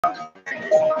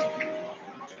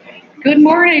Good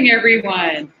morning,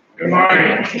 everyone. Good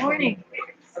morning. Good morning.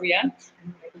 Are we on?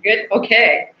 We're good?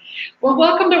 Okay. Well,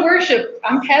 welcome to worship.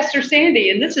 I'm Pastor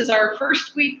Sandy, and this is our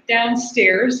first week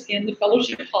downstairs in the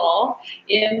fellowship hall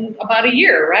in about a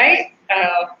year, right?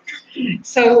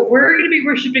 So we're going to be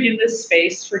worshiping in this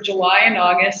space for July and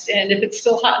August, and if it's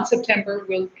still hot in September,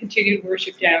 we'll continue to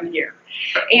worship down here.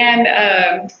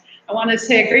 And I want to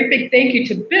say a great big thank you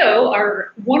to Bill,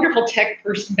 our wonderful tech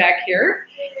person back here.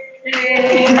 Bill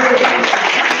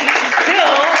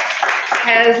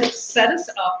has set us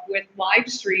up with live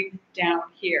stream down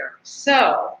here.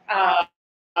 So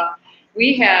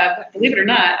we have, believe it or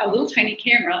not, a little tiny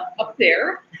camera up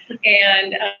there,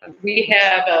 and we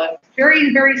have a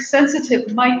very, very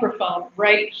sensitive microphone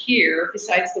right here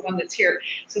besides the one that's here.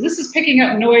 So this is picking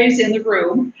up noise in the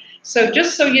room. So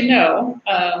just so you know,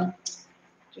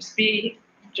 just be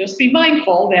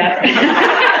mindful that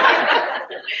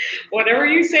whatever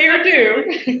you say or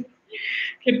do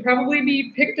can probably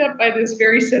be picked up by this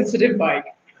very sensitive mic.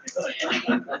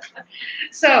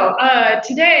 So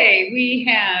today we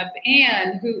have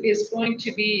Anne, who is going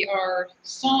to be our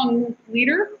song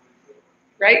leader,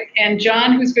 right? And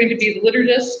John, who's going to be the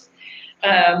liturgist.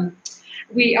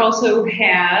 We also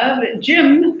have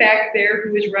Jim back there,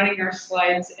 who is running our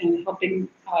slides and helping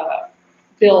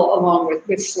Bill along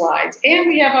with slides. And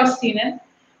we have Austina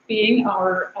being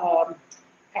our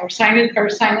sign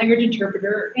language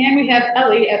interpreter, and we have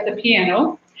Ellie at the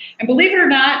piano. And believe it or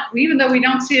not, even though we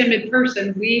don't see him in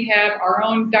person, we have our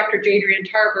own Dr. Jadrian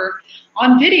Tarver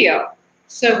on video.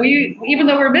 So even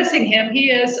though we're missing him,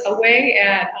 he is away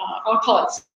at, I'll call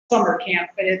it summer camp,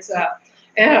 but it's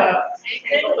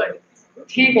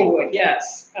Tanglewood,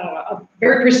 yes. A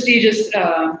very prestigious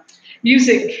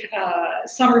music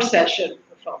summer session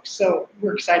for folks. So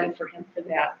we're excited for him for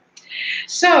that.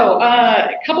 So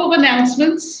a couple of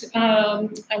announcements. I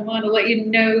want to let you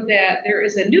know that there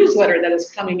is a newsletter that is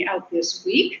coming out this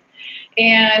week,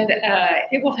 and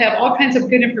it will have all kinds of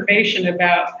good information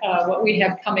about what we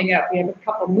have coming up. We have a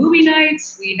couple movie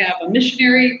nights. We have a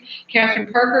missionary,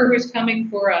 Catherine Parker, who's coming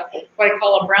for what I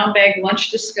call a brown bag lunch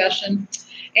discussion,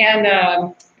 and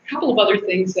a couple of other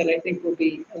things that I think will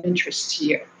be of interest to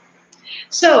you.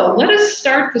 So let us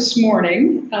start this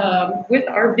morning with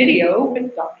our video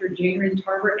with Dr. Jadrian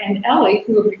Tarver and Ellie,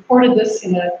 who have recorded this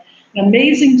in an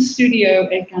amazing studio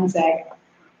at Gonzaga.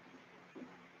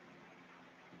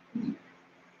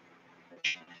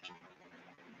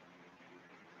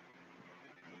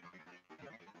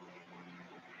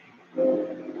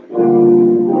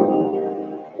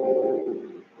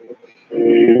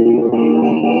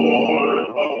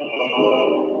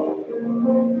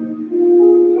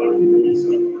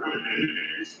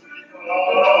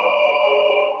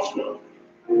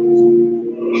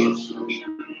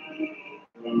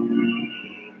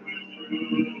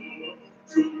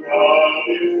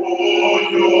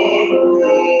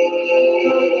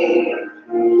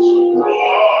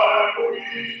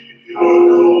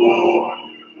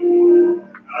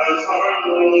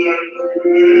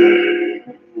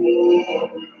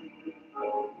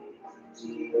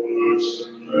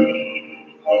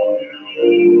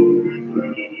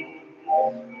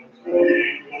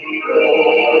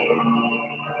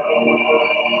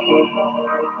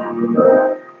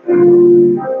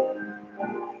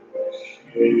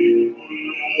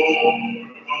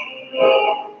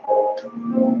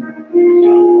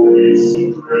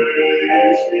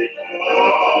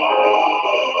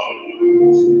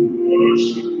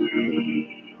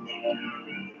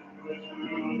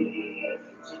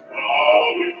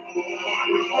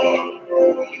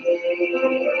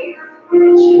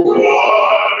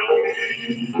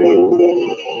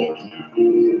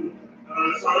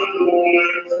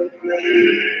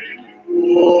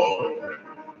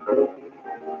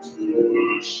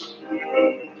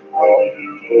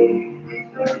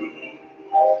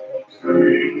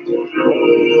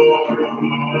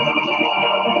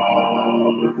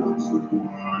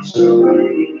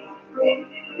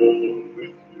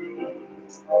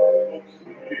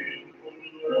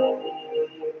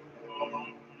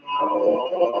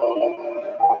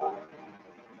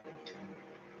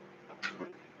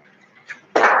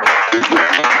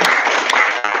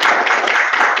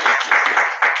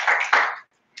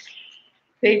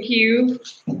 Thank you,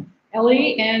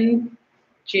 Ellie and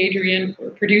Jadrian,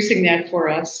 for producing that for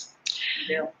us.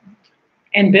 Bill.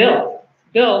 And Bill.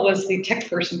 Bill was the tech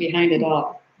person behind it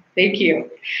all. Thank you.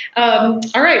 All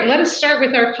right, let us start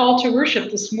with our call to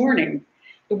worship this morning.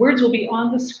 The words will be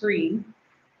on the screen.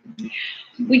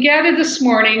 We gathered this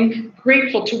morning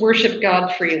grateful to worship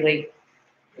God freely.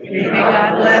 May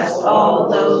God bless all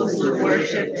those who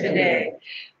worship today.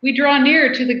 We draw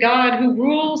near to the God who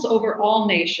rules over all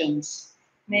nations.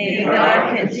 May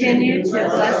God continue to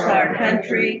bless our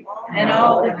country and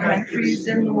all the countries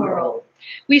in the world.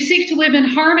 We seek to live in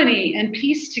harmony and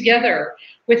peace together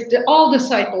with all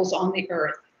disciples on the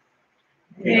earth.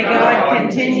 May God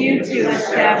continue to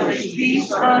establish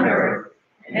peace on earth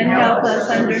and help us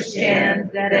understand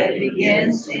that it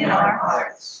begins in our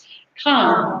hearts.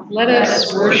 Come, let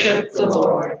us worship the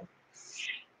Lord.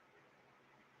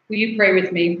 Will you pray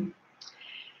with me?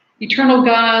 Eternal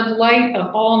God, light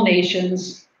of all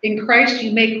nations, in Christ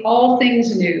you make all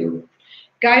things new.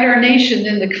 Guide our nation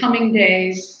in the coming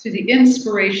days through the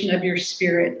inspiration of your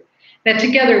Spirit, that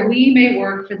together we may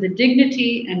work for the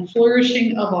dignity and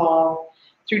flourishing of all,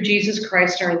 through Jesus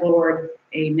Christ our Lord.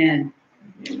 Amen.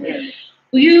 Amen.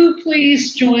 Will you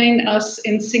please join us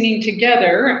in singing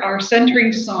together our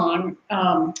centering song,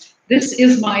 This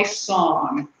Is My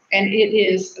Song. And it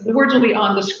is, the words will be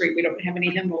on the screen. We don't have any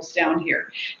hymnals down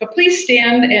here. But please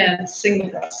stand and sing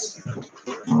with us.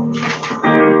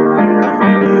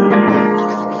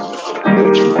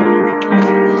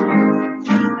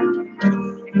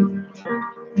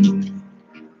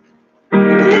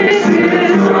 This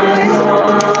is my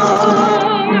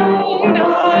song, O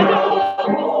God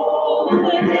of all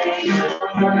the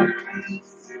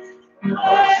nations.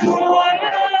 My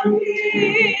royal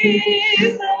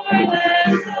peace, our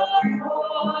lands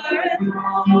afar and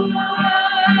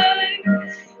wide.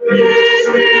 This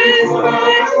is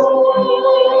my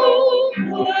home,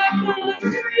 my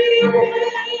country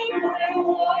where my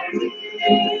heart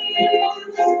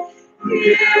is.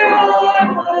 Here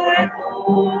are my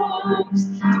hopes,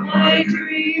 my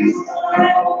dreams,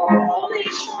 my only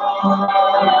shrine.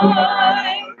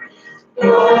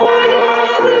 Lord,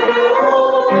 other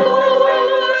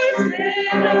hearts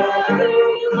and other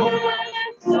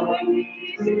lands are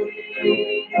needed.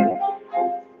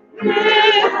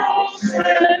 My hopes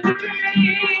and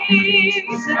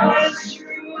dreams as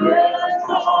true as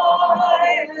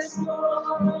I as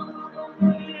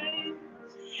mine.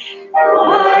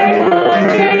 My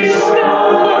country's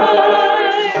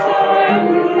skies are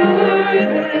bluer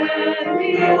than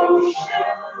the ocean,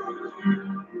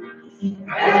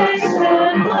 and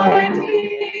send my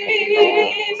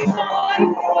peace on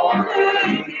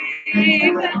forward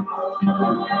deep and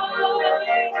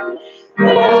wide.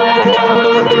 But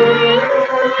other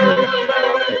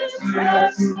lands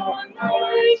rest on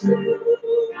my tomb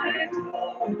and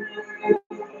glory.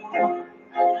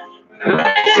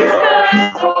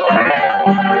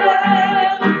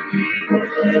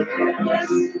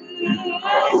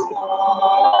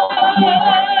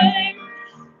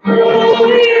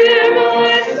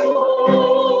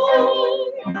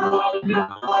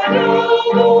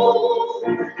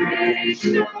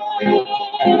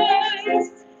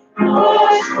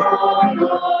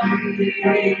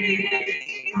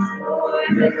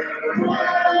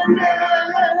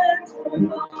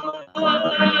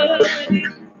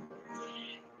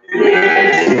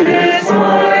 This is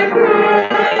my prayer,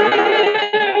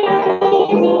 O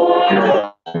Lord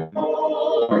of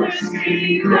all His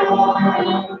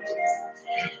kingdoms.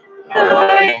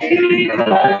 Thy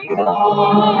kingdom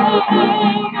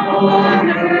come, on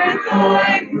earth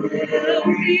Thy will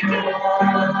be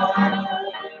done.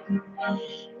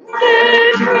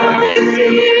 Let Christ be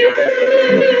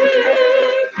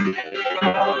lifted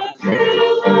up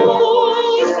till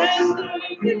those as the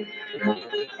good.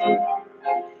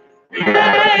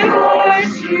 Thy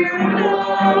hearts united,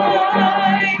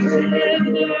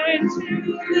 learn to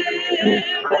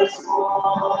live as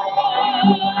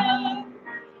one.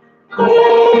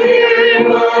 Oh, hear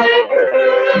my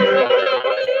prayer,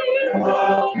 O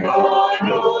God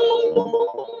of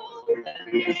all the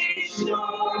nations.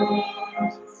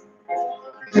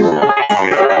 My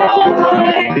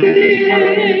be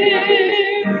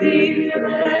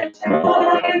let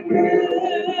thy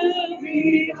will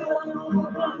be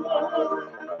done.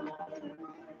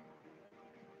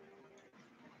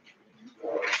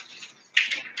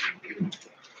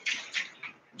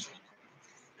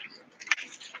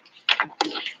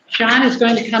 John is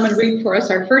going to come and read for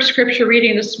us our first scripture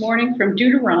reading this morning from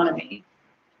Deuteronomy.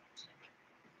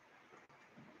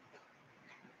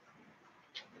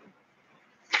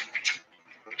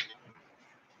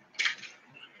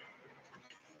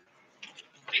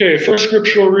 Okay, first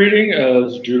scriptural reading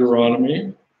is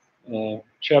Deuteronomy,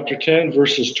 chapter 10,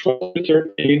 verses 12 to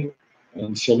 13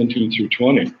 and 17 through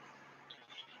 20.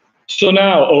 So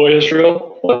now, O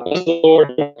Israel, what does the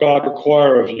Lord your God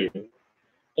require of you?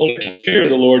 Only to fear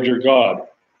the Lord your God,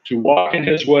 to walk in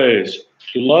his ways,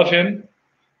 to love him,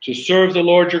 to serve the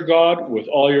Lord your God with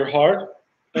all your heart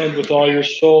and with all your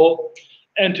soul,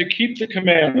 and to keep the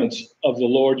commandments of the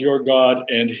Lord your God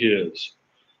and his.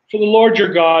 For the Lord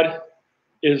your God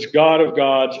is God of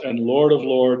gods and Lord of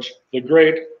lords, the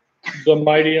great, the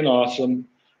mighty and awesome,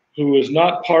 who is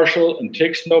not partial and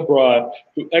takes no bribe,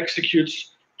 who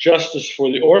executes justice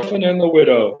for the orphan and the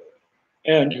widow,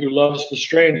 and who loves the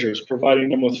strangers, providing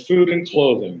them with food and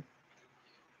clothing.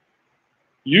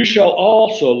 You shall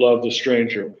also love the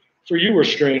stranger, for you were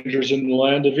strangers in the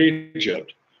land of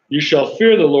Egypt. You shall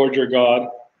fear the Lord your God,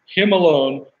 him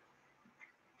alone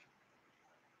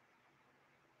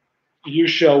you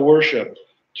shall worship.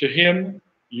 To him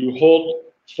you hold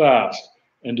fast,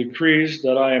 and decrees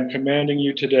that I am commanding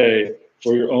you today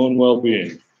for your own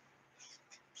well-being.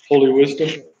 Holy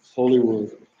wisdom, holy word.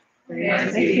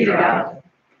 Praise be to God.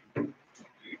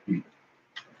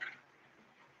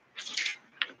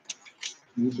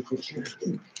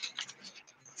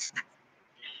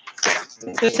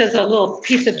 This is a little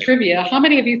piece of trivia. How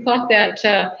many of you thought that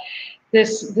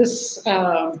this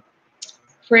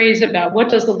phrase about what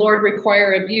does the Lord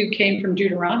require of you came from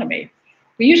Deuteronomy?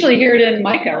 We usually hear it in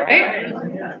Micah, right?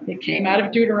 It came out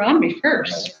of Deuteronomy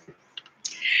first,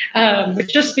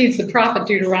 which just means the prophet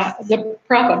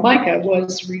Micah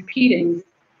was repeating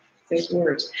those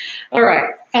words. All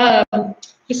right.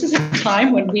 This is a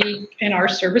time when we, in our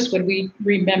service, when we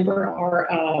remember our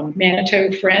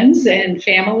Manitou friends and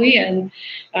family and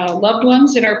loved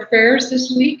ones in our prayers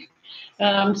this week.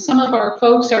 Some of our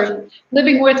folks are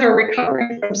living with or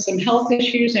recovering from some health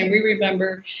issues, and we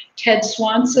remember Ted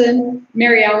Swanson,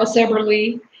 Mary Alice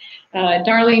Everly,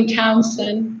 Darlene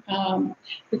Townsend.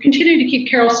 We continue to keep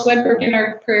Carol Swedberg in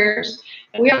our prayers.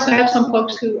 And we also have some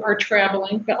folks who are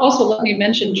traveling, but also let me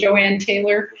mention Joanne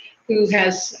Taylor, who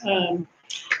has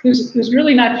who's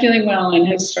really not feeling well and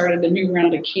has started a new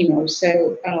round of chemo.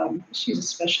 So she's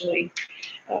especially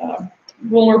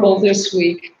vulnerable this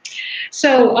week.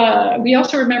 So we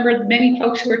also remember many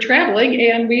folks who are traveling,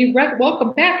 and we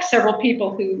welcome back several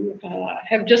people who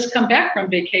have just come back from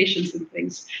vacations and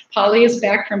things. Polly is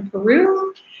back from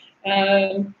Peru.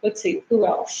 Let's see, who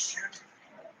else?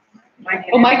 Mike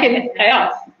and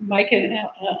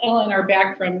Ellen are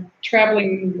back from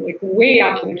traveling like way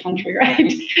out to the country,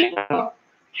 right?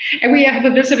 And we have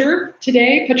a visitor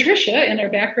today, Patricia, in our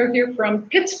back row here from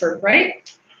Pittsburgh,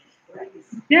 right?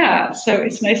 Yeah, so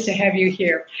it's nice to have you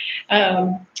here.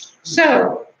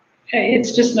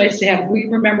 It's just nice to have, we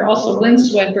remember also Lynn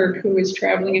Swedberg, who is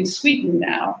traveling in Sweden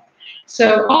now.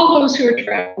 So all those who are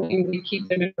traveling, we keep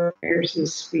them in our prayers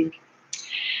this week.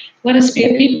 Let us be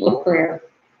a people of prayer.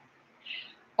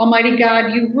 Almighty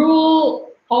God, you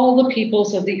rule all the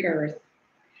peoples of the earth.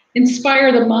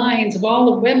 Inspire the minds of all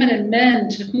the women and men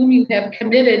to whom you have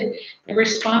committed the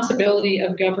responsibility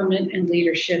of government and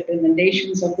leadership in the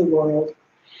nations of the world.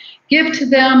 Give to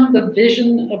them the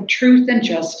vision of truth and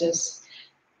justice,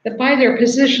 that by their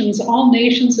positions all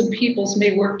nations and peoples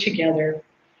may work together.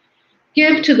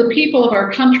 Give to the people of our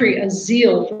country a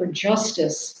zeal for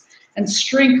justice and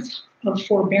strength of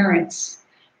forbearance,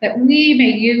 that we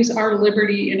may use our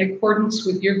liberty in accordance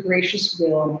with your gracious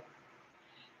will.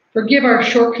 Forgive our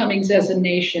shortcomings as a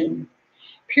nation.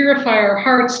 Purify our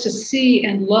hearts to see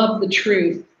and love the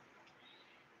truth.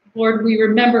 Lord, we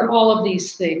remember all of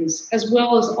these things, as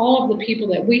well as all of the people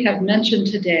that we have mentioned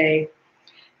today.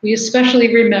 We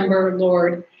especially remember,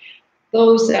 Lord,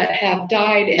 those that have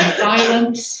died in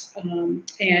violence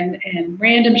and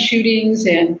random shootings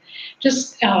and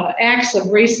just acts of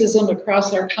racism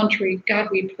across our country. God,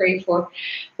 we pray for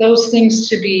those things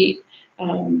to be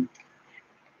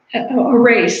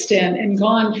erased and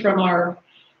gone from our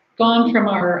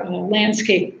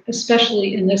landscape,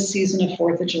 especially in this season of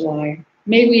 4th of July.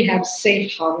 May we have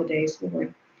safe holidays,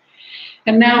 Lord.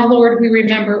 And now, Lord, we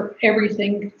remember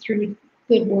everything through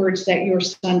the words that your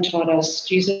Son taught us,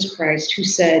 Jesus Christ, who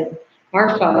said,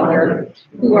 Our Father,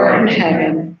 who art in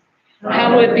heaven,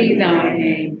 hallowed be thy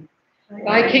name.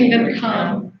 Thy kingdom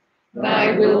come,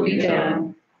 thy will be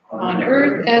done, on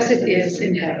earth as it is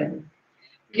in heaven.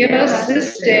 Give us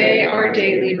this day our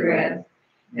daily bread,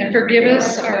 and forgive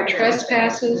us our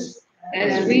trespasses,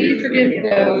 as we forgive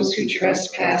those who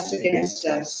trespass against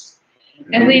us.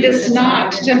 And lead us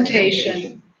not to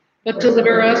temptation, but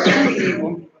deliver us from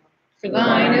evil. For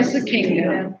thine is the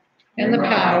kingdom, and the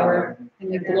power,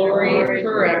 and the glory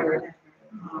forever.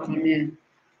 Amen.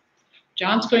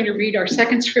 John's going to read our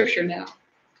second scripture now.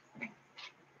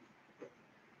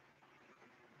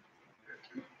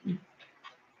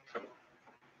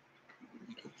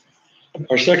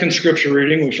 Our second scripture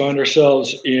reading, we find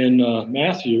ourselves in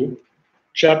Matthew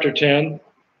chapter 10,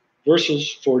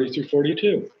 verses 40 through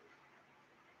 42.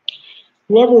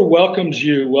 Whoever welcomes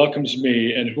you welcomes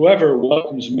me, and whoever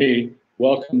welcomes me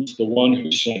welcomes the one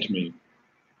who sent me.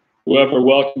 Whoever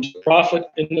welcomes a prophet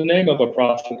in the name of a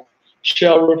prophet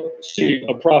shall receive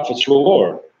a prophet's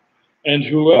reward. And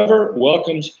whoever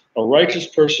welcomes a righteous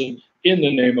person in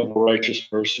the name of a righteous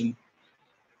person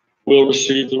will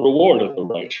receive the reward of the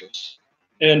righteous.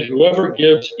 And whoever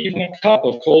gives even a cup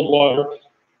of cold water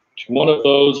to one of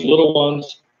those little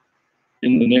ones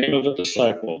in the name of a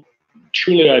disciple,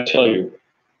 truly I tell you,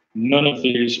 none of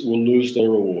these will lose their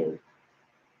reward.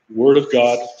 Word of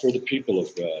God for the people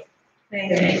of God.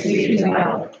 Thanks be to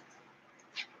God.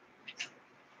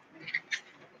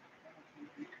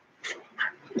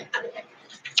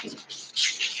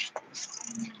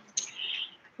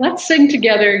 Let's sing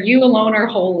together, You Alone Are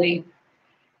Holy.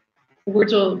 The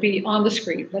words will be on the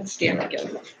screen. Let's stand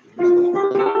together. What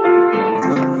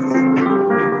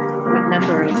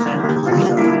number is that?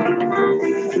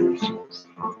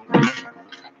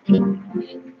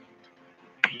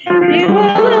 You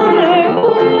alone are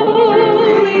holy.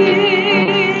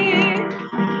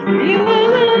 You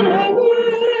alone are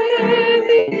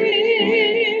worthy.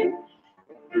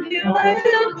 You are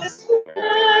filled with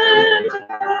splendor,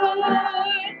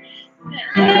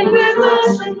 and with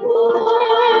awesome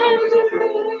wonder.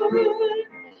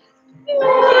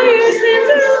 All your sins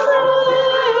are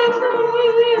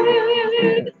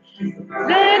covered,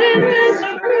 dead and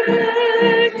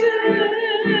resurrected,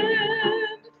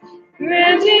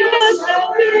 granting us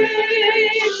salvation,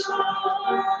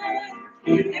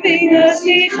 giving us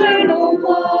eternal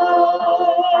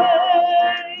life.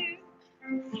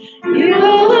 You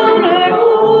alone are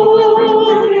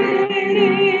holy.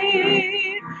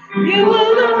 You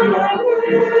alone are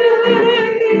worthy.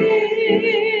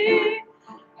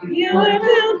 You are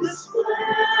filled with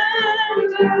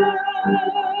splendor,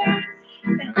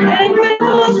 and with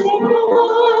awesome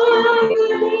wonder.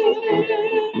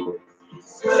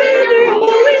 Send your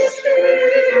Holy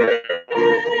Spirit,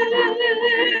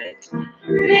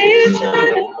 may you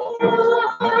shine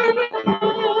upon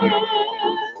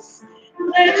us.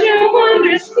 Let your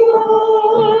wondrous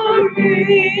glory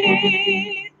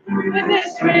with this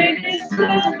greatest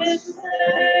love display.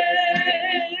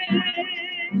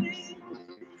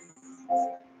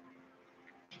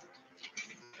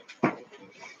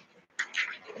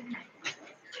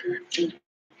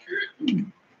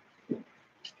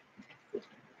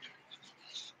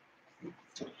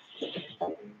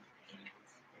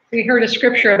 We heard a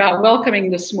scripture about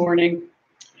welcoming this morning.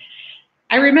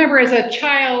 I remember as a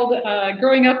child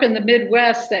growing up in the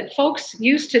Midwest that folks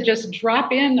used to just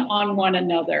drop in on one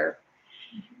another.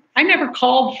 I never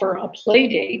called for a play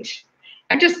date.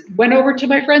 I just went over to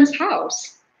my friend's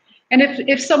house. And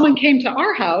if someone came to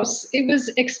our house, it was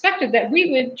expected that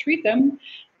we would treat them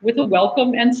with a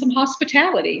welcome and some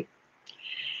hospitality.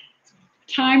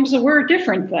 Times were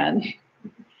different then.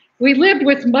 We lived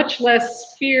with much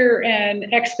less fear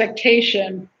and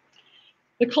expectation.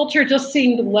 The culture just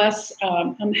seemed less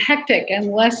hectic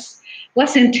and less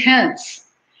intense.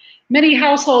 Many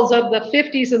households of the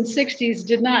 50s and 60s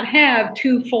did not have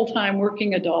two full-time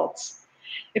working adults.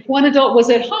 If one adult was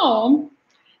at home,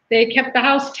 they kept the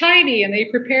house tidy and they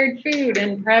prepared food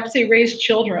and perhaps they raised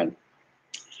children.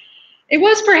 It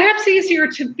was perhaps easier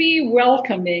to be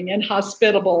welcoming and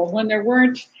hospitable when there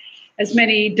weren't as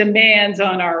many demands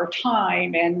on our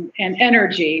time and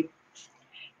energy.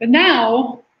 But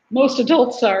now, most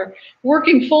adults are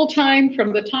working full-time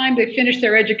from the time they finish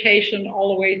their education all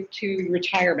the way to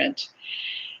retirement.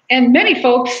 And many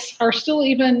folks are still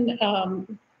even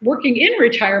working in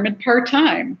retirement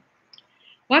part-time.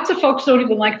 Lots of folks don't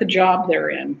even like the job they're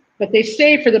in, but they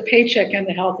stay for the paycheck and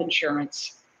the health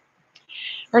insurance.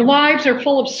 Our lives are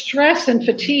full of stress and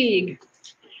fatigue.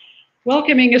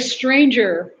 Welcoming a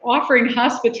stranger, offering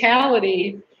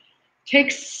hospitality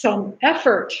takes some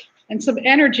effort and some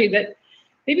energy that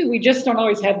maybe we just don't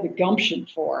always have the gumption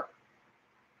for.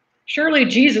 Surely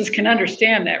Jesus can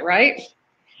understand that, right?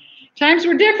 Times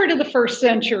were different in the first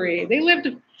century. They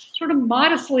lived sort of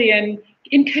modestly and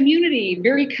in community,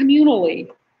 very communally.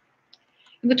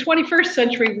 In the 21st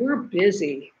century, we're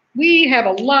busy. We have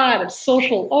a lot of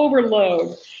social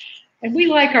overload, and we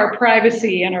like our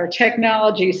privacy and our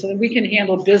technology so that we can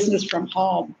handle business from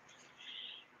home.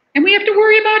 And we have to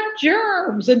worry about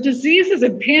germs and diseases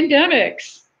and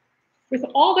pandemics. With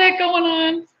all that going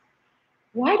on,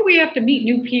 why do we have to meet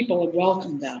new people and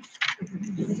welcome them?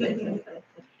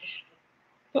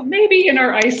 But maybe in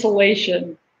our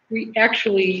isolation, we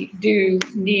actually do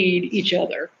need each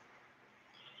other.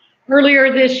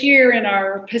 Earlier this year in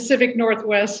our Pacific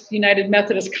Northwest United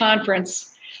Methodist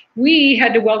Conference, we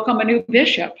had to welcome a new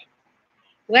bishop.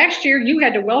 Last year, you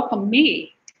had to welcome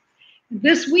me.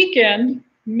 This weekend,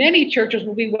 many churches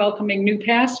will be welcoming new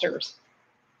pastors.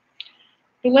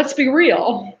 But let's be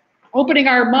real. Opening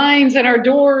our minds and our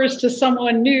doors to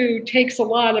someone new takes a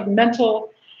lot of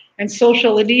mental and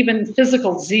social and even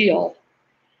physical zeal.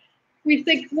 We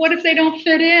think, what if they don't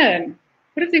fit in?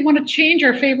 What if they want to change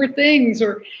our favorite things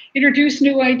or introduce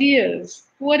new ideas?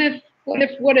 What if?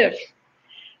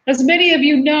 As many of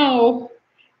you know,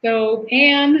 though,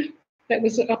 Anne, that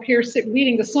was up here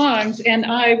leading the songs, and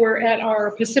I were at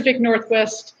our Pacific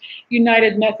Northwest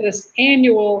United Methodist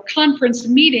annual conference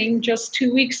meeting just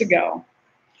 2 weeks ago.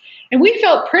 And we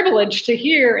felt privileged to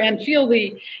hear and feel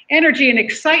the energy and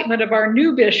excitement of our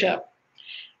new bishop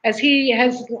as he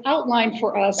has outlined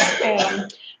for us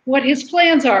what his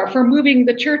plans are for moving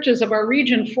the churches of our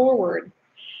region forward.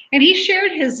 And he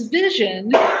shared his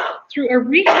vision through a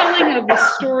retelling of the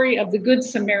story of the Good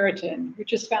Samaritan,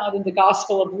 which is found in the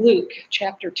Gospel of Luke,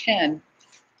 chapter 10.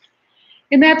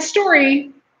 In that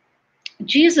story,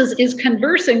 Jesus is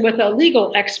conversing with a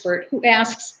legal expert who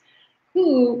asks,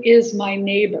 "Who is my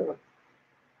neighbor?"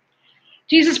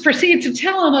 Jesus proceeds to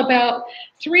tell him about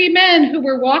 3 men who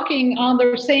were walking on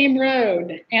the same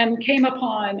road and came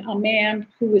upon a man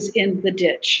who was in the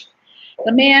ditch.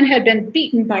 The man had been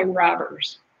beaten by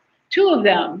robbers. 2 of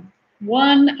them,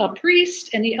 one a priest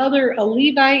and the other a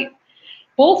Levite,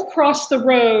 both crossed the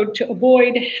road to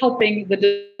avoid helping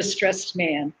the distressed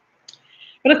man.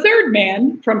 But a 3rd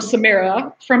man from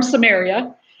Samaria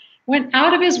went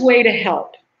out of his way to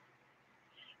help.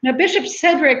 Now, Bishop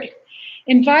Cedric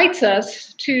invites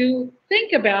us to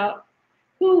think about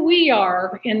who we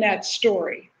are in that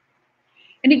story.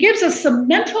 And he gives us some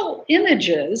mental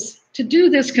images to do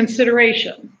this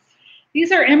consideration.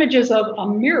 These are images of a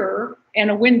mirror and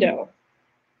a window.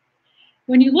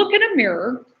 When you look at a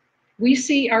mirror, we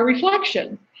see our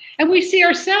reflection, and we see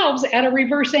ourselves at a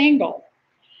reverse angle.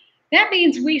 That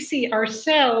means we see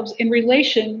ourselves in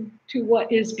relation to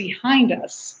what is behind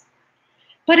us.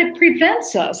 But it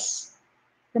prevents us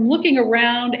from looking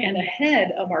around and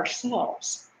ahead of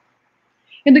ourselves.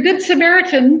 In the Good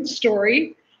Samaritan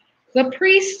story, the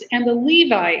priest and the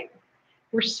Levite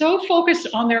were so focused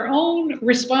on their own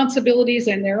responsibilities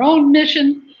and their own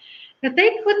mission that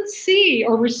they couldn't see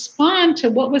or respond to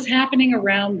what was happening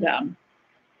around them.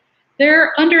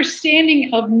 Their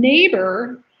understanding of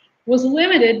neighbor was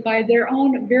limited by their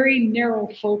own very narrow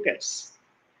focus.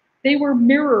 They were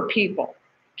mirror people,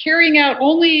 carrying out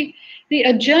only the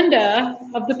agenda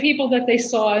of the people that they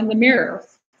saw in the mirror.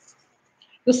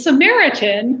 The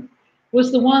Samaritan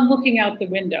was the one looking out the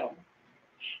window.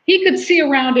 He could see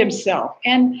around himself,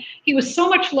 and he was so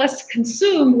much less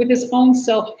consumed with his own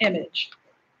self-image.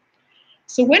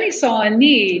 So when he saw a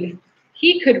need,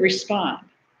 he could respond.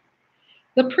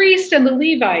 The priest and the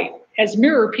Levite, as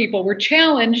mirror people, were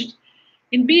challenged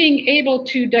in being able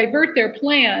to divert their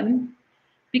plan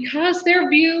because their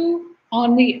view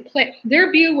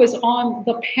was on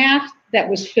the path that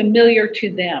was familiar to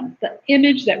them, the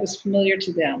image that was familiar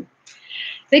to them.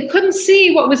 They couldn't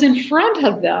see what was in front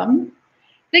of them.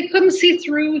 They couldn't see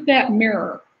through that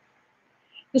mirror.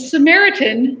 The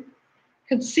Samaritan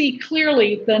could see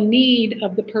clearly the need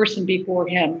of the person before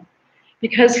him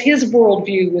because his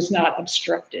worldview was not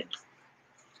obstructed.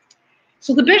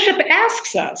 So the bishop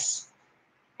asks us,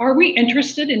 are we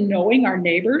interested in knowing our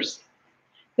neighbors?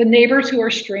 The neighbors who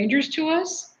are strangers to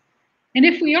us? And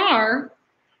if we are,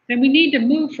 then we need to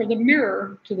move from the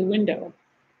mirror to the window.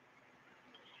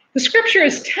 The scripture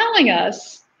is telling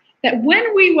us that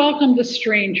when we welcome the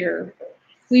stranger,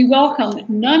 we welcome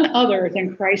none other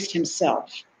than Christ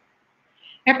himself.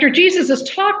 After Jesus has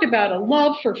talked about a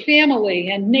love for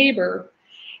family and neighbor,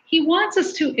 he wants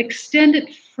us to extend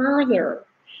it further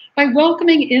by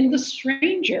welcoming in the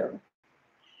stranger.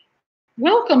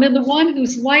 Welcome in the one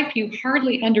whose life you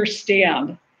hardly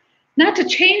understand, not to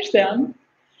change them,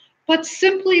 but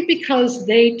simply because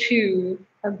they too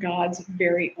are God's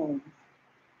very own.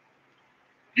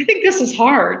 I think this is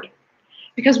hard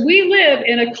because we live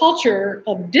in a culture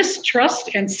of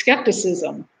distrust and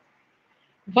skepticism.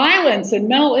 Violence and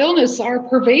mental illness are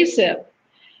pervasive.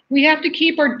 We have to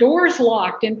keep our doors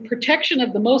locked in protection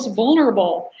of the most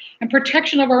vulnerable and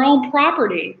protection of our own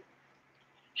property.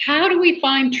 How do we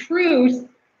find truth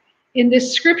in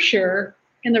this scripture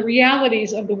and the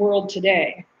realities of the world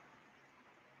today?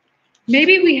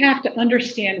 Maybe we have to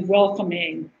understand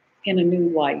welcoming in a new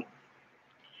light.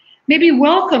 Maybe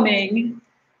welcoming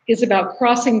is about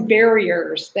crossing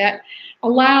barriers that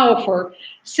allow for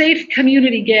safe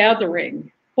community gathering,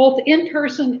 both in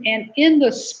person and in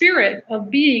the spirit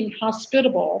of being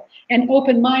hospitable and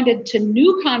open-minded to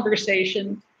new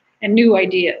conversation and new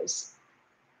ideas.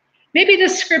 Maybe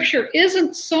this scripture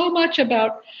isn't so much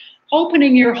about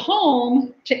opening your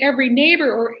home to every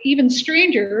neighbor or even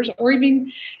strangers, or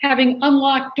even having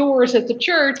unlocked doors at the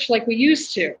church like we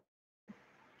used to.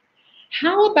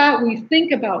 How about we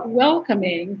think about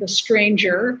welcoming the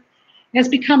stranger as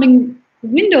becoming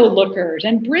window lookers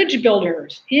and bridge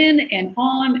builders in and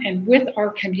on and with our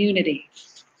community?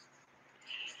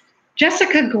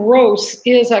 Jessica Gross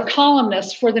is a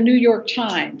columnist for the New York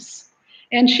Times,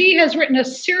 and she has written a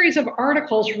series of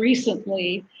articles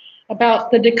recently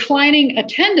about the declining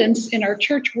attendance in our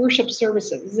church worship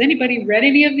services. Has anybody read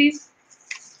any of these?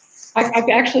 I've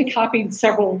actually copied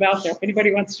several about there if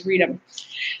anybody wants to read them.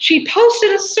 She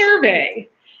posted a survey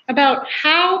about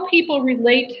how people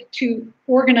relate to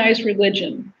organized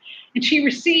religion, and she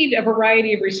received a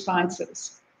variety of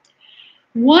responses.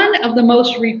 One of the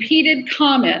most repeated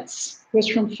comments was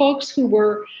from folks who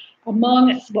were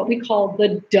among what we call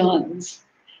the dones,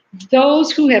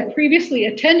 those who have previously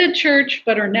attended church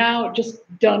but are now just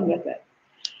done with it.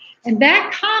 And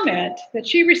that comment that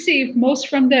she received most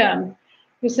from them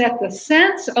was that the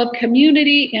sense of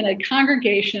community in a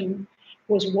congregation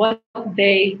was what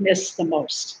they missed the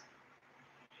most.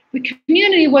 The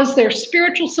community was their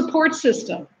spiritual support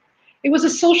system. It was a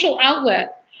social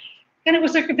outlet, and it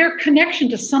was their connection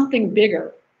to something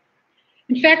bigger.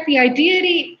 In fact, the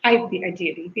idea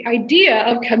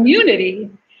of community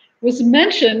was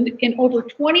mentioned in over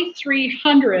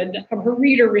 2,300 of her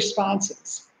reader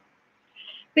responses.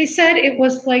 They said it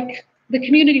was like the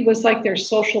community was like their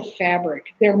social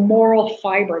fabric, their moral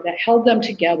fiber that held them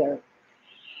together.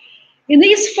 In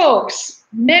these folks,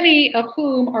 many of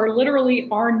whom are literally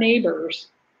our neighbors,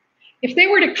 if they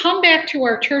were to come back to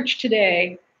our church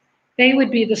today, they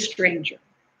would be the stranger.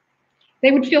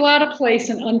 They would feel out of place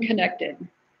and unconnected.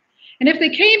 And if they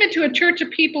came into a church of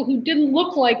people who didn't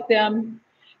look like them,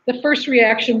 the first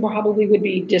reaction probably would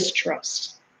be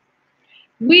distrust.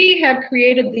 We have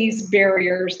created these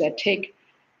barriers that take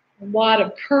a lot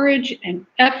of courage and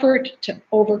effort to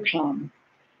overcome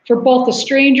for both the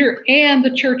stranger and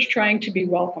the church trying to be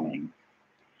welcoming.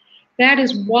 That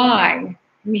is why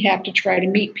we have to try to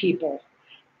meet people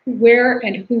where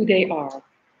and who they are.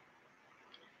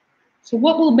 So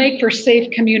what will make for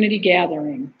safe community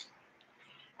gathering?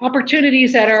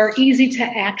 Opportunities that are easy to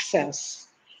access,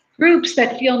 groups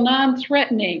that feel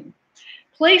non-threatening,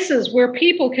 places where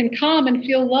people can come and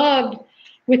feel loved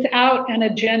without an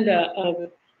agenda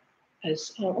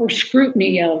or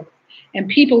scrutiny of, and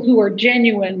people who are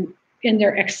genuine in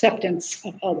their acceptance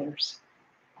of others.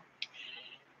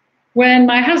 When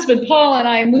my husband Paul and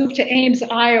I moved to Ames,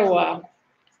 Iowa,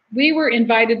 we were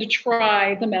invited to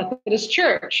try the Methodist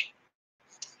Church.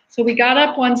 So we got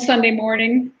up one Sunday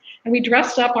morning and we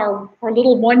dressed up our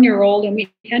little 1-year-old and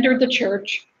we entered the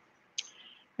church.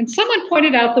 And someone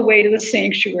pointed out the way to the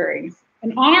sanctuary.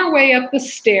 And on our way up the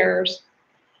stairs,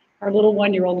 our little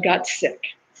 1-year-old got sick.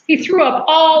 He threw up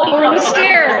all over the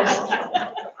stairs.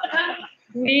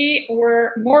 We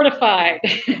were mortified.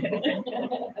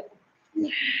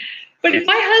 But if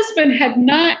my husband had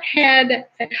not had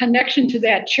a connection to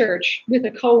that church with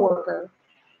a coworker,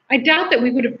 I doubt that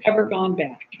we would have ever gone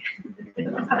back.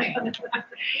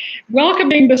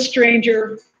 Welcoming the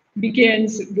stranger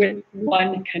begins with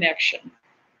one connection.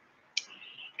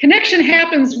 Connection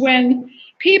happens when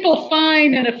people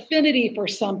find an affinity for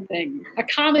something, a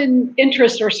common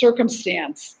interest or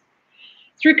circumstance.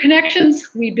 Through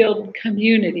connections, we build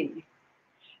community.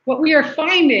 What we are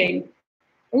finding,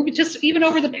 just even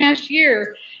over the past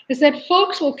year, is that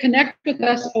folks will connect with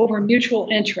us over mutual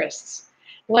interests,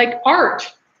 like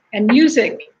art and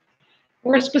music,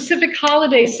 or a specific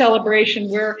holiday celebration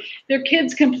where their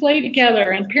kids can play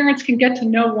together and parents can get to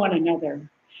know one another,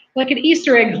 like an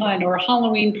Easter egg hunt or a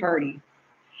Halloween party.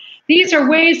 These are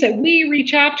ways that we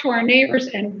reach out to our neighbors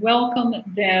and welcome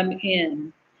them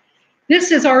in.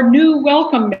 This is our new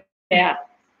welcome mat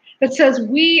that says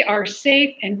we are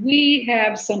safe and we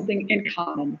have something in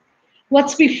common.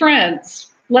 Let's be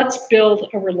friends. Let's build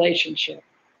a relationship.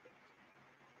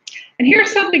 And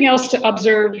here's something else to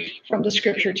observe from the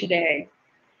scripture today.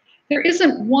 There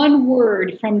isn't one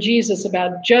word from Jesus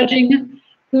about judging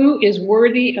who is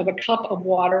worthy of a cup of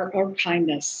water or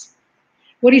kindness.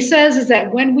 What he says is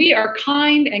that when we are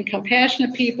kind and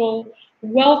compassionate people,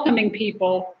 welcoming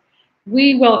people,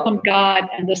 we welcome God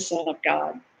and the Son of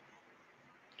God.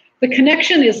 The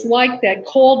connection is like that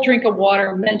cold drink of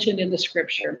water mentioned in the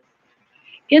scripture.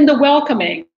 In the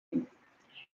welcoming,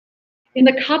 in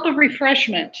the cup of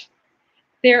refreshment,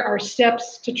 there are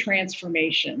steps to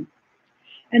transformation.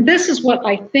 And this is what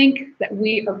I think that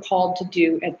we are called to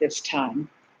do at this time.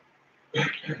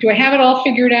 Do I have it all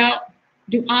figured out?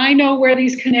 Do I know where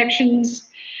these connections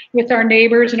with our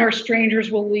neighbors and our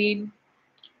strangers will lead?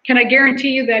 Can I guarantee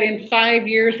you that in 5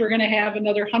 years, we're going to have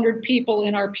another 100 people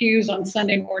in our pews on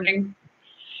Sunday morning?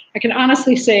 I can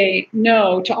honestly say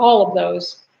no to all of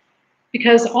those,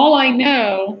 because all I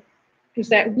know is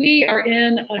that we are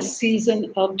in a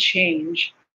season of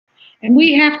change. And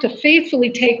we have to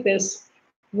faithfully take this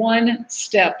one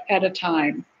step at a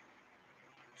time.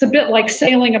 It's a bit like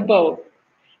sailing a boat.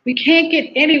 We can't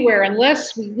get anywhere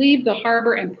unless we leave the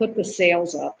harbor and put the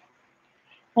sails up.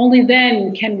 Only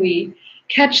then can we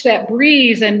catch that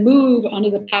breeze and move under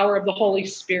the power of the Holy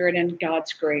Spirit and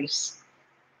God's grace.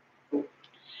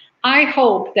 I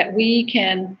hope that we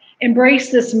can embrace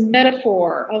this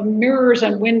metaphor of mirrors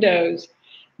and windows,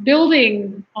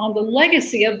 building on the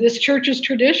legacy of this church's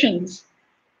traditions,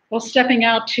 while stepping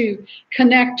out to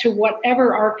connect to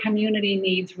whatever our community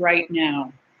needs right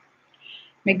now.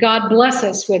 May God bless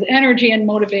us with energy and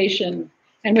motivation,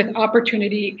 and with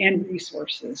opportunity and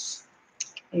resources.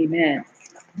 Amen.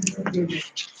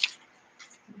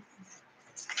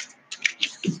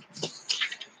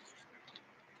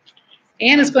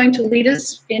 Anne is going to lead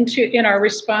us in our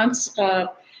response,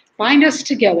 Bind Us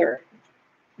Together.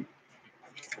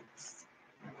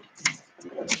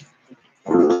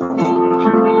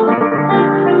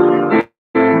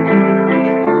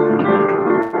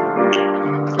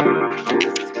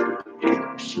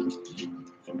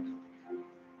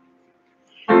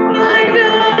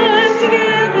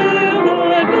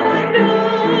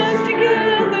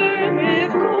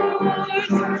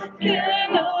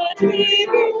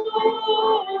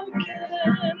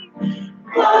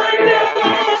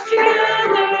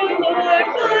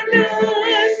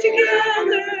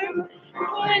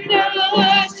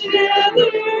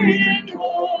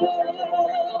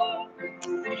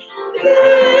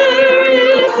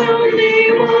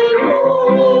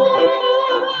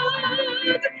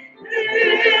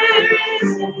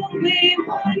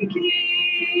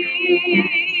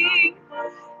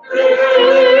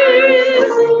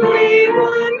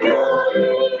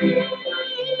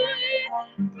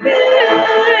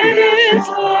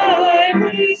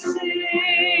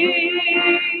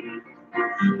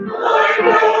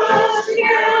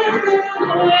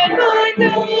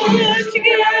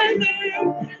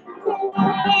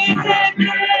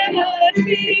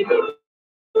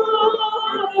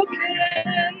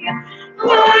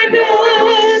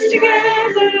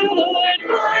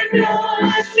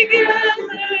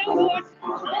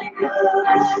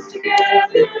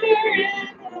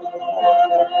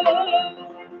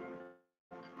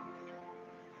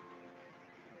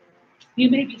 You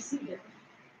may be seated.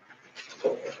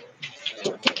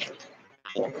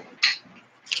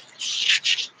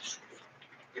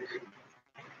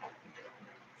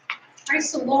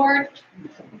 Praise the Lord.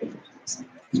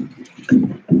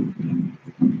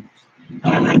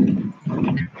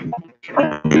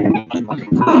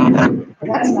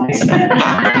 That's nice.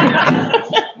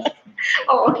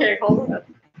 Oh, okay, hold on.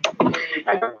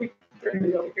 I don't think we're going to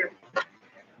go here.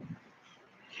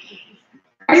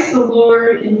 Christ the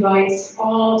Lord invites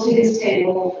all to his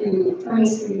table who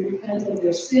earnestly repent of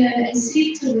their sin and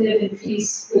seek to live in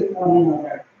peace with one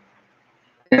another.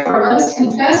 Therefore, let us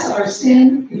confess our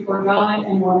sin before God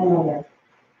and one another.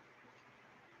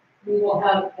 We will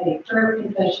have a prayer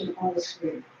confession on the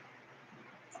screen.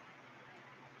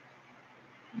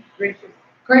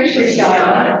 Gracious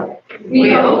God,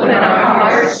 we open our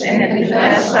hearts and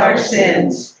confess our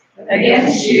sins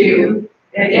against you,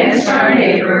 against our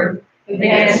neighbor,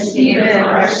 against even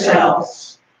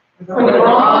ourselves. For the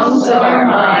wrongs of our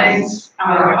minds,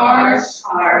 our hearts,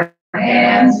 our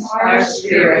hands, our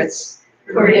spirits,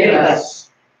 forgive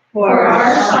us. For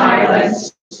our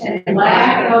silence and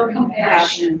lack of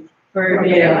compassion,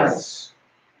 forgive us.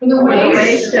 For the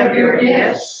waste of your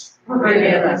gifts,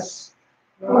 forgive us.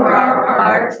 For our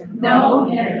part,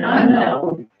 known and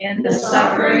unknown, in the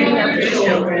suffering of your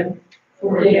children,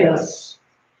 forgive us.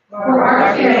 For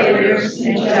our failures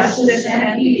in justice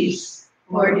and peace,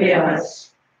 forgive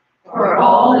us. For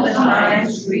all the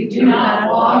times we do not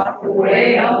walk the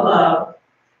way of love,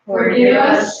 forgive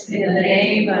us in the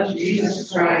name of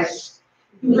Jesus Christ,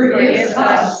 who forgives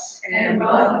us and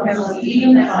welcomes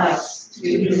even us to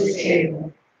his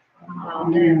table.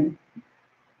 Amen.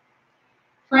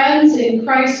 Friends in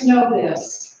Christ, know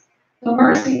this: the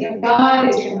mercy of God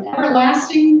is from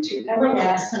everlasting to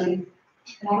everlasting.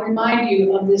 And I remind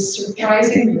you of this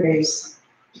surprising grace.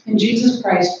 In Jesus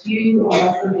Christ, you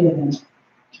are forgiven.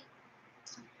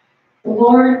 The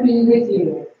Lord be with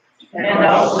you. And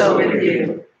also with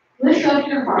you. Lift up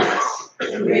your hearts.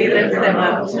 We lift them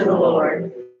up to the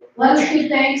Lord. Let us give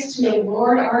thanks to the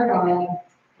Lord our God.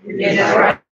 It is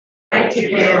right to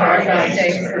give our God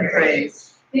thanks and praise.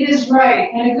 It is right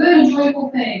and a good and joyful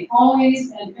thing,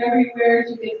 always and everywhere,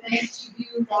 to give thanks to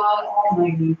you, God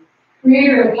Almighty,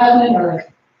 creator of heaven and earth.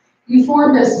 You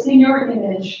formed us in your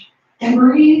image and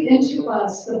breathed into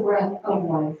us the breath of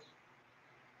life.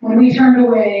 When we turned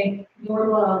away, your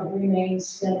love remains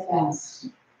steadfast.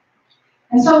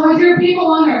 And so with your people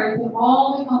on earth and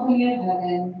all the company of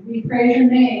heaven, we praise your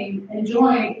name and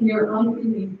join in your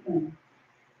unending hymn.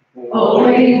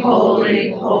 Holy,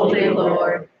 holy, holy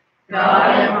Lord,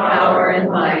 God of power and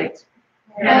might.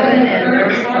 Heaven and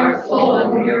earth are full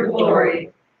of your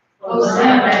glory.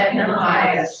 Hosanna in the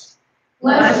highest.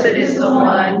 Blessed is the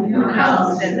one who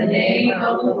comes in the name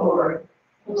of the Lord.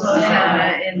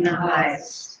 Hosanna in the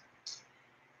highest.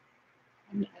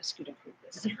 I'm going to ask you to hold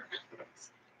this.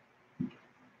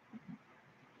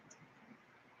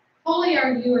 Holy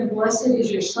are you, and blessed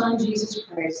is your Son, Jesus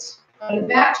Christ. By the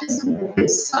baptism of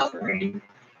his suffering,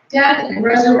 death, and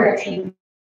resurrection,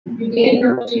 you gave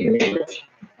birth to your church,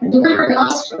 and delivered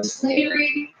us from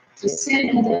slavery to sin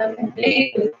and death, and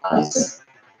made with us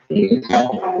the new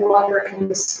covenant by water and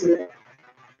the Spirit.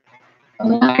 On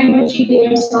the night in which he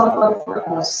gave himself up for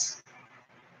us,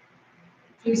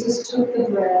 Jesus took the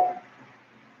bread,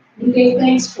 he gave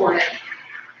thanks for it,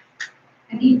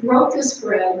 and he broke this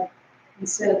bread and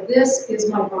said, "This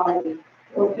is my body,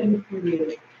 broken for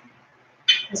you.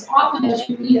 As often as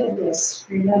you eat of this,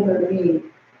 remember me."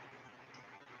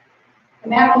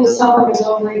 And after the supper was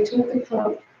over, he took the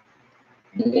cup,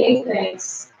 and he gave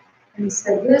thanks, and he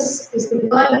said, "This is the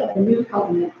blood of the new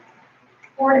covenant,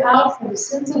 poured out for the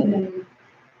sins of many,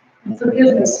 and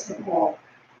forgiveness of all.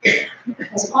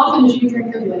 As often as you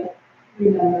drink of it,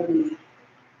 remember me."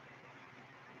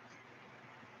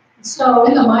 So,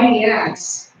 in the mighty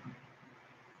acts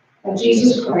of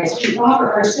Jesus Christ, we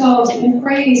offer ourselves in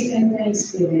praise and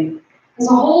thanksgiving as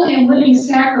a holy and living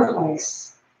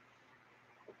sacrifice,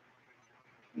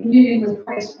 in union with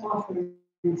Christ's offering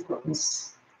for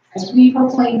us, as we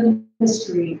proclaim the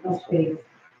mystery of faith.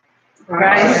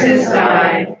 Christ has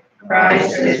died,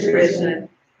 Christ is risen,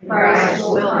 Christ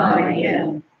will come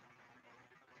again.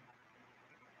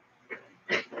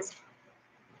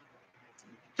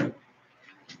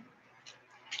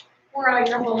 Pour out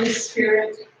your Holy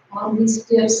Spirit on these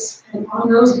gifts and on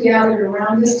those gathered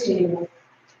around this table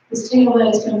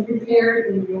that has been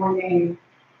prepared in your name.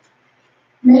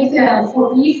 Make them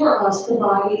be for us the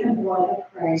body and blood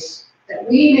of Christ, that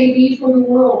we may be for the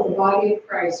world the body of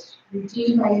Christ,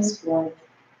 redeemed by his blood.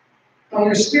 By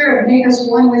your Spirit, make us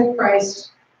one with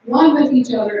Christ, one with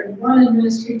each other, and one in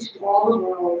ministry to all the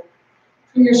world.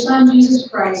 Through your Son, Jesus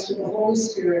Christ, with the Holy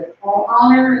Spirit, all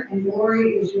honor and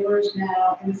glory is yours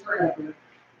now and forever.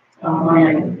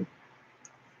 Amen.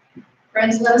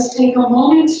 Friends, let us take a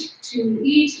moment to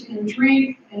eat and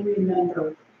drink and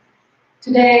remember.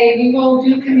 Today, we will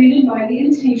do communion by the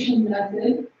intinction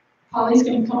method. Holly's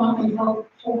going to come up and help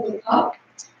hold the cup.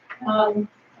 I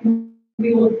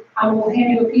will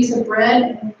hand you a piece of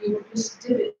bread, and we will just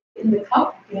dip it in the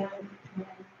cup,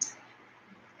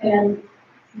 and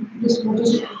we'll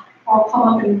just all come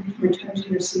up and return to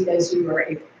your seat as you are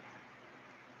able.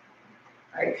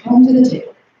 All right, come to the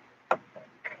table.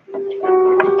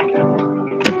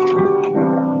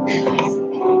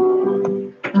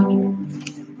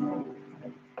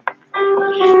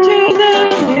 To the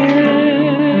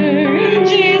Lord, in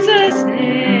Jesus'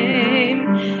 name,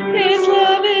 his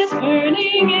love is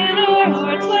burning in our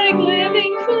hearts like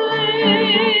living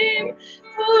flame.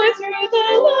 For through the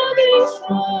loving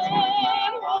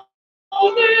Son,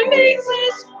 Father makes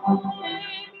us one.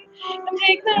 Come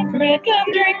take the bread,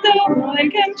 come drink the wine,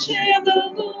 come share the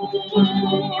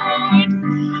Lord.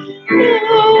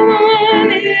 No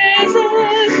one is a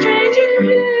stranger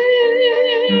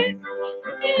here.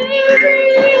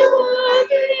 Everyone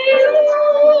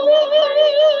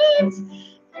belongs.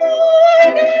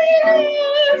 Lord, I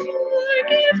have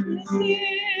forgiveness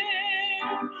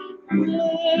here.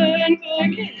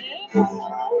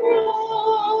 Unforgivable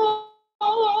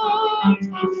wrongs.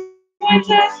 Points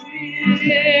us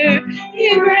here. He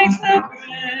breaks the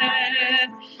bread.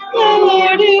 The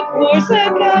Lord who pours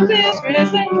the cup is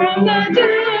risen from the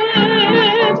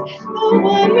dead. The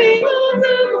one we love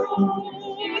the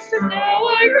most is now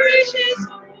our gracious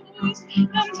host.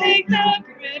 Come take the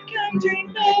bread, come drink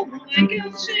the wine,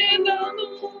 come share the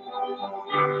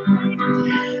Lord.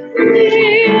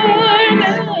 We are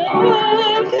now a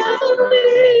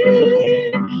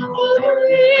family, of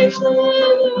which the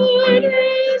Lord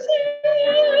is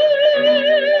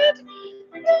head.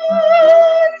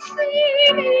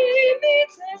 He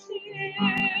meets us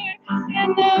here in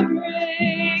the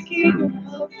breaking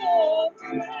of the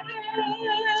bread.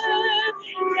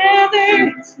 Gather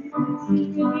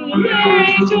Their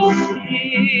angels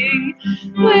sing.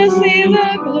 We'll see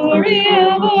the glory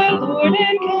of our Lord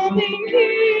and coming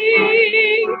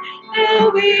King. Now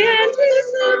we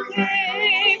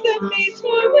anticipate the feast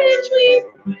for which we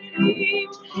wait.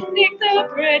 Take the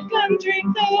bread, come drink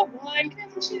the wine,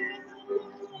 come chill.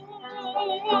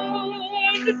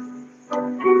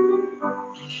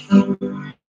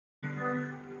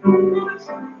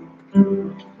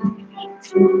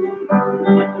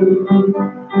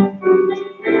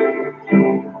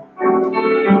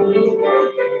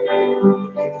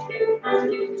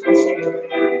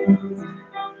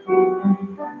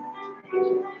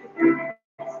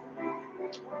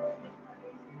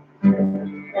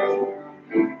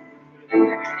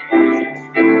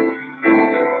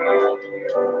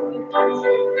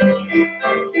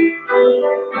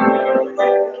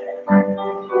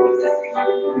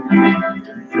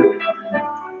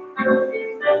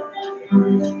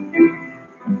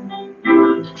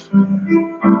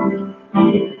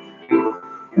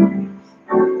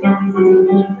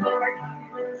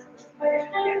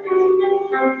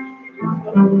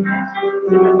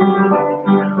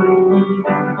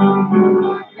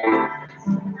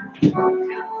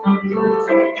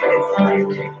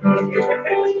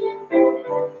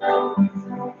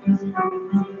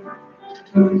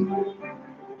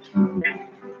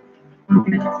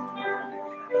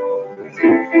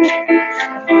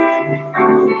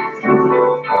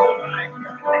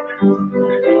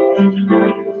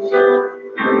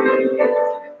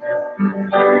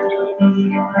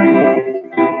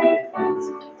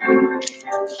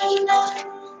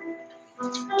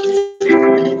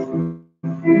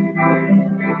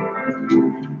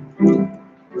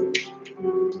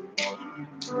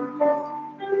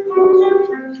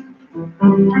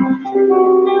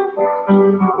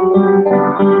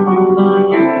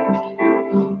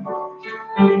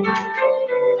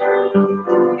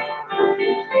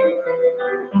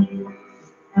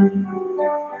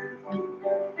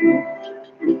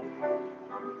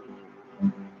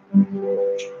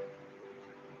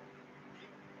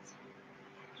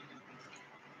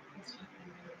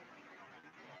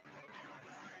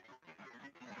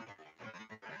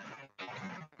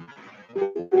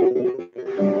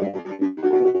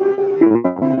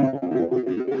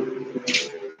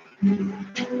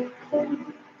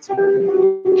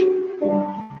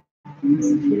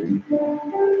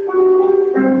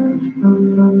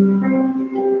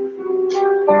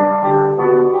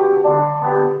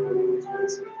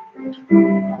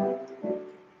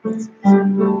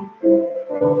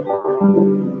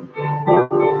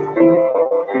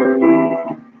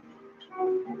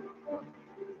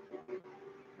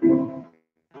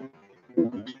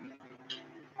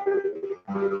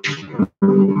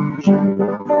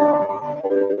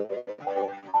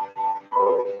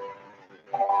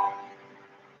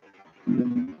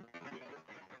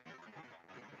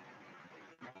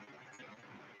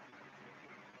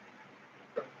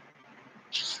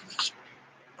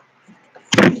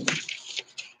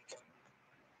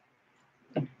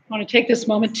 I want to take this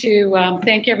moment to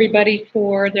thank everybody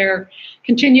for their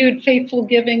continued faithful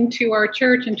giving to our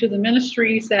church and to the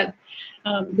ministries that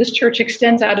this church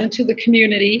extends out into the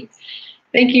community.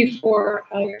 Thank you for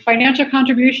your financial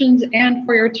contributions and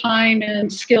for your time and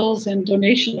skills and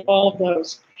donation of all of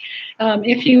those.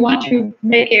 If you want to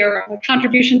make a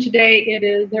contribution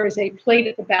today, there is a plate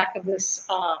at the back of this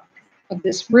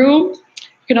room.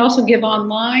 You can also give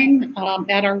online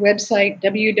at our website,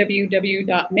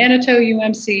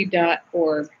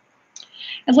 www.manitouumc.org.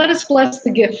 And let us bless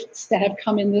the gifts that have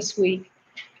come in this week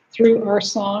through our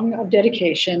song of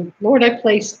dedication. Lord, I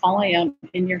place all I am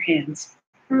in your hands.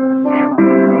 Lord,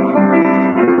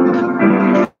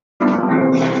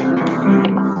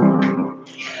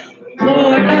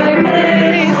 I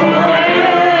place all I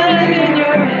am in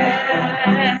your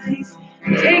hands.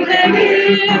 Take the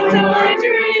gift of my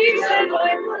dreams and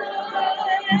my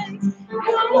plans.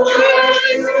 Come on,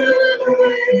 slip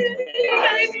away,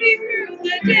 guide me through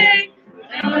the day.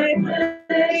 I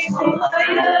place all I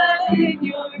am in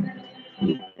your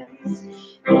hands.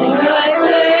 Lord, I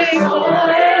place all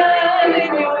I am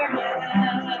in your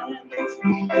hands.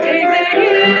 Take the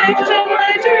gift of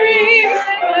my dreams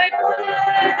and my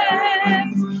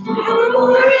plans. Your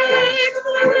more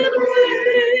excellent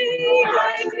way,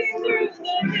 guide me through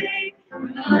the day. I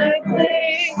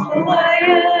place all I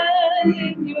am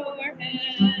in your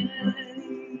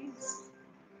hands.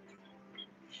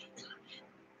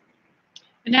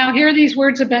 And now hear these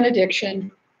words of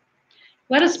benediction.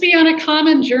 Let us be on a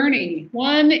common journey,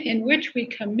 one in which we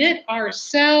commit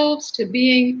ourselves to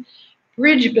being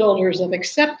bridge builders of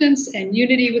acceptance and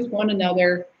unity with one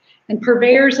another, and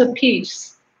purveyors of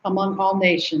peace among all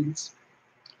nations.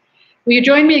 Will you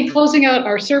join me in closing out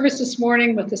our service this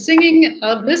morning with the singing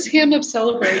of this hymn of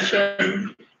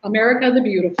celebration, America the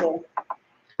Beautiful.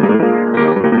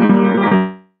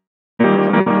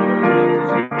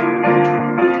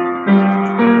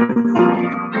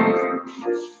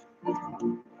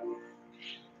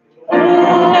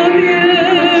 Oh,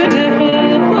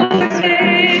 beautiful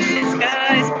flotation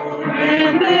skies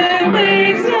and the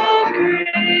lakes of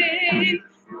grain.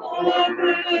 Oh,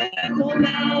 beautiful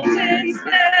mountains,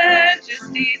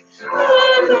 majesties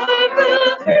above the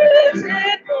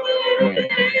fruited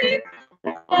plain.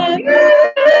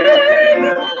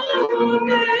 America,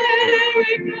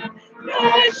 America,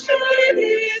 God shine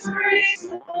His grace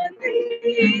on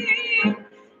thee.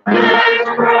 And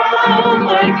from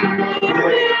thy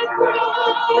goodwill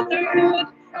brotherhood,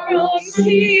 from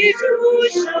sea to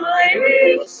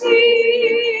shining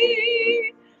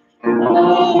sea.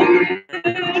 Oh,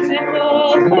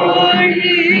 beautiful for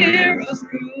heroes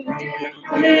proved,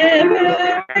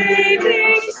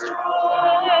 liberating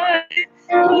strife,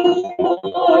 who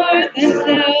north and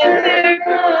south their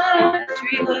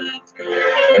country loved,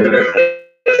 and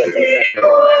mercy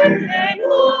north and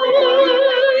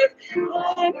life.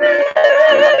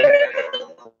 America,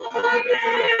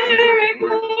 America,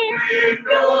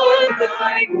 God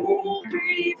thy gold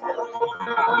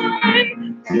refine.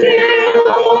 Still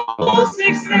all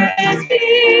success be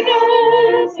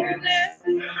over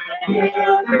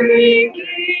and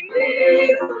bringing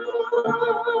me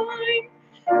thine.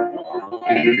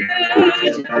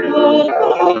 Beautiful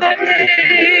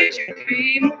nature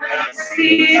dream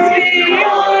sees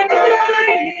beyond my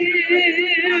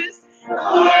years.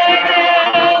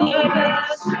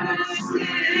 Alabaster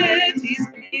cities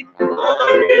beat on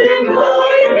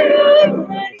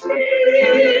my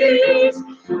tears.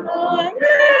 America,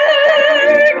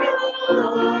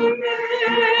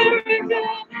 America,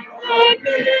 I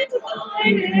bid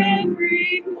thine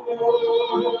every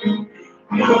morn.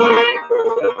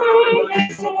 My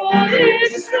soul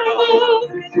is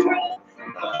self-control,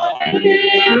 my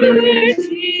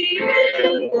liberty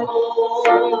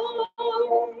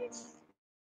belongs.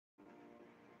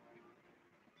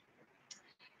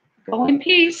 Go in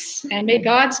peace, and may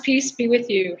God's peace be with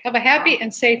you. Have a happy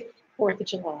and safe 4th of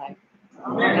July.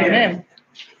 Amen.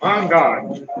 On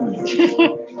God.